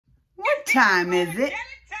What time is it?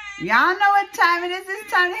 Y'all know what time it is.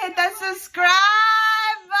 It's time to hit that subscribe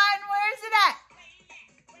button. Where's it at?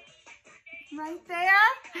 Right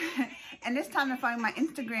there. And it's time to find my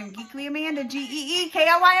Instagram, Geekly Amanda, GeeKiy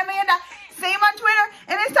Amanda. Same on Twitter.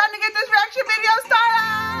 And it's time to get this reaction video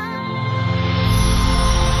started.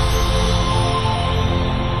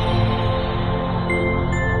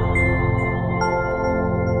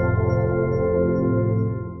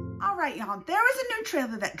 Y'all, there was a new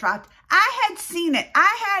trailer that dropped. I had seen it.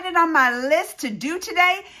 I had it on my list to do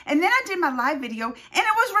today, and then I did my live video, and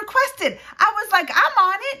it was requested. I was like, I'm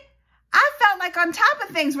on it. I felt like on top of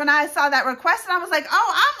things when I saw that request, and I was like,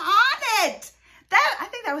 oh, I'm on it. I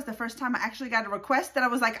think that was the first time I actually got a request that I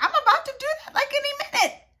was like, I'm about to do that like any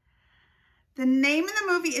minute. The name of the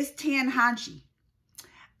movie is Tanhaji.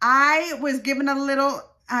 I was given a little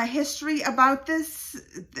history about this.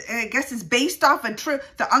 I guess it's based off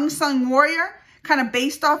the Unsung warrior, kind of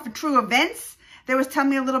based off of true events. They was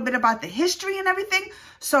telling me a little bit about the history and everything.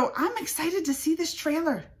 So I'm excited to see this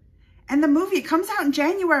trailer. And the movie, it comes out in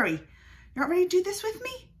January. Y'all ready to do this with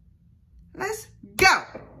me? Let's go.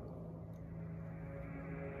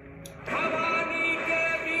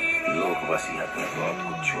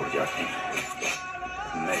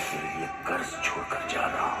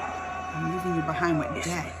 I'm leaving you behind with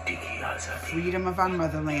death. Freedom of our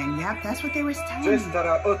motherland. Yep, that's what they were telling me.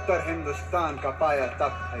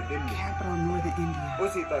 Capital Northern India. Oh,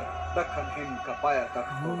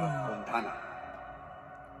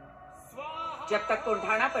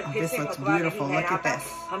 this looks beautiful. Look at this.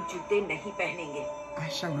 I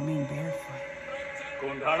shall remain barefoot.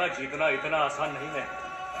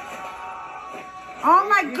 Oh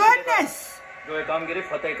my goodness! They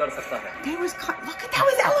was, look at that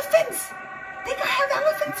with elephants. They could have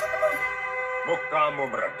elephants in the movie.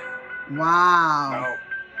 Wow. Now,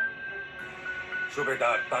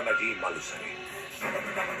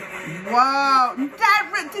 whoa.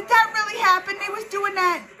 Did that really happen? They was doing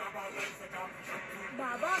that?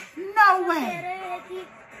 No way.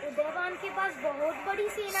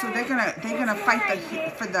 So they're gonna fight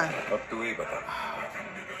for the.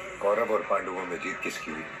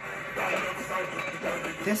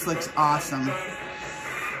 This looks awesome.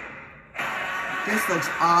 This looks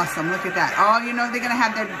awesome. Look at that. Oh, you know they're gonna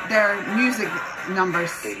have their music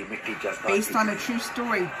numbers based on a true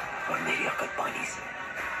story.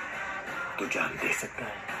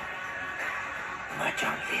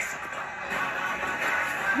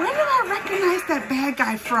 Where did I recognize that bad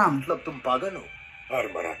guy from?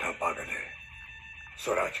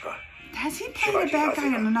 Has he played a bad guy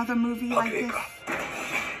in another movie like this?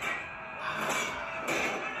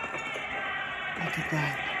 Look at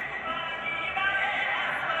that.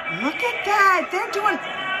 Look at that. They're doing...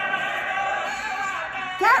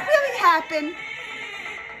 That really happened.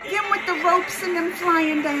 Him with the ropes and them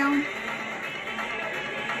flying down.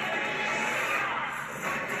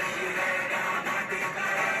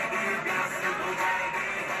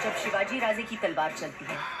 जब शिवाजी राजे की तलवार चलती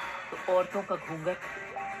है तो औरतों का घूंघट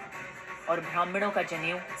और ब्राह्मणों का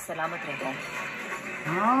जनेऊ सलामत रहता है.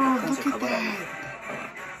 Oh, look at that.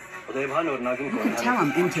 You can tell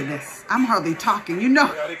I'm into this. I'm hardly talking, you know.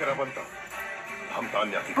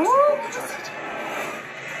 Oh.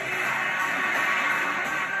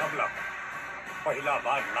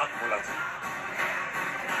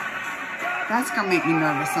 That's gonna make me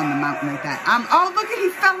nervous on the mountain like that. Oh, look at, he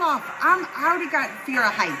fell off. I already got fear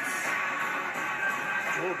of heights.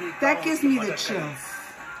 That gives me the chills.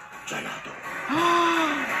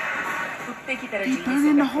 They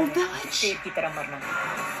burning the whole village.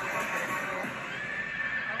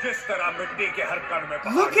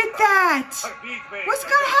 Look at that. What's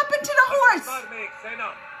going to happen to the horse?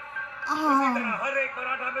 Oh.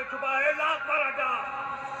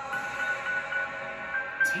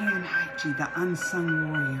 Tanhaji, the unsung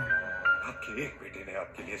warrior.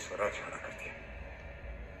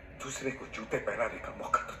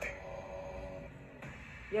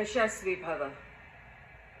 यशस्वी भव.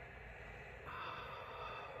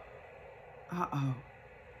 Uh-oh.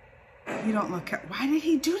 You don't look... Why did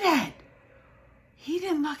he do that? He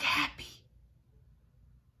didn't look happy.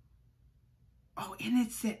 Oh, and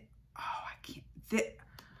it said... Oh, I can't...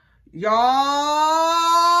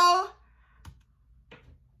 Y'all!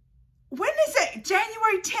 When is it?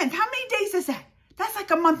 January 10th. How many days is that? That's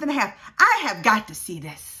like a month and a half. I have got to see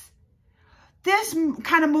this. This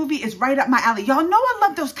kind of movie is right up my alley. Y'all know I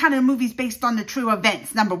love those kind of movies based on the true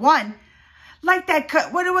events. Number one, like that,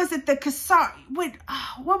 what was it? The Kasari,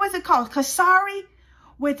 what was it called? Kasari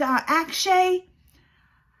with Akshay.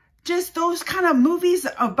 Just those kind of movies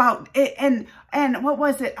about it. And and what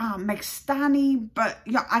was it? McStaney, but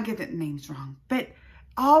yeah, I get the names wrong. But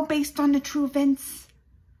all based on the true events.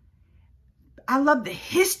 I love the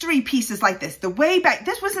history pieces like this. The way back,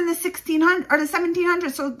 this was in the 1600s or the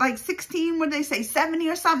 1700s. So like 16, what did they say, 70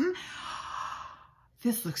 or something?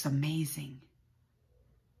 This looks amazing.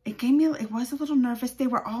 It gave me, it was a little nervous. They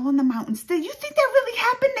were all in the mountains. Did you think that really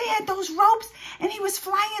happened? They had those ropes and he was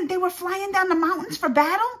flying. They were flying down the mountains for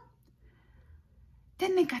battle.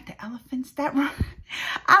 Then they got the elephants. That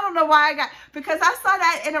I don't know why because I saw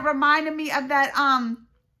that and it reminded me of that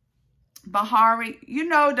Bahari, you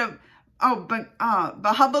know,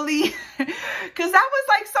 Bahubali, because that was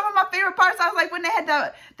like some of my favorite parts. I was like when they had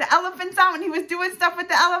the elephants out and he was doing stuff with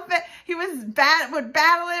the elephant. He was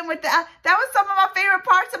battling with that was some of my favorite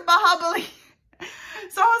parts of Bahubali.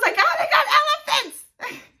 So I was like, oh, they got elephants.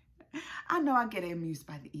 I know I get amused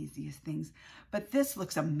by the easiest things, but this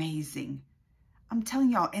looks amazing. I'm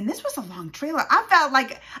telling y'all, and this was a long trailer. I felt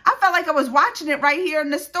like I was watching it right here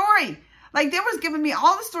in the story. Like they was giving me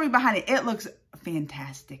all the story behind it. It looks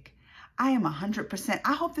fantastic. I am 100%.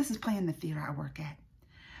 I hope this is playing the theater I work at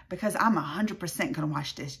because I'm 100% going to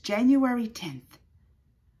watch this January 10th.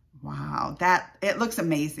 Wow, it looks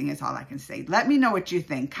amazing is all I can say. Let me know what you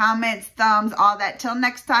think. Comments, thumbs, all that. Till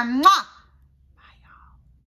next time. Mwah!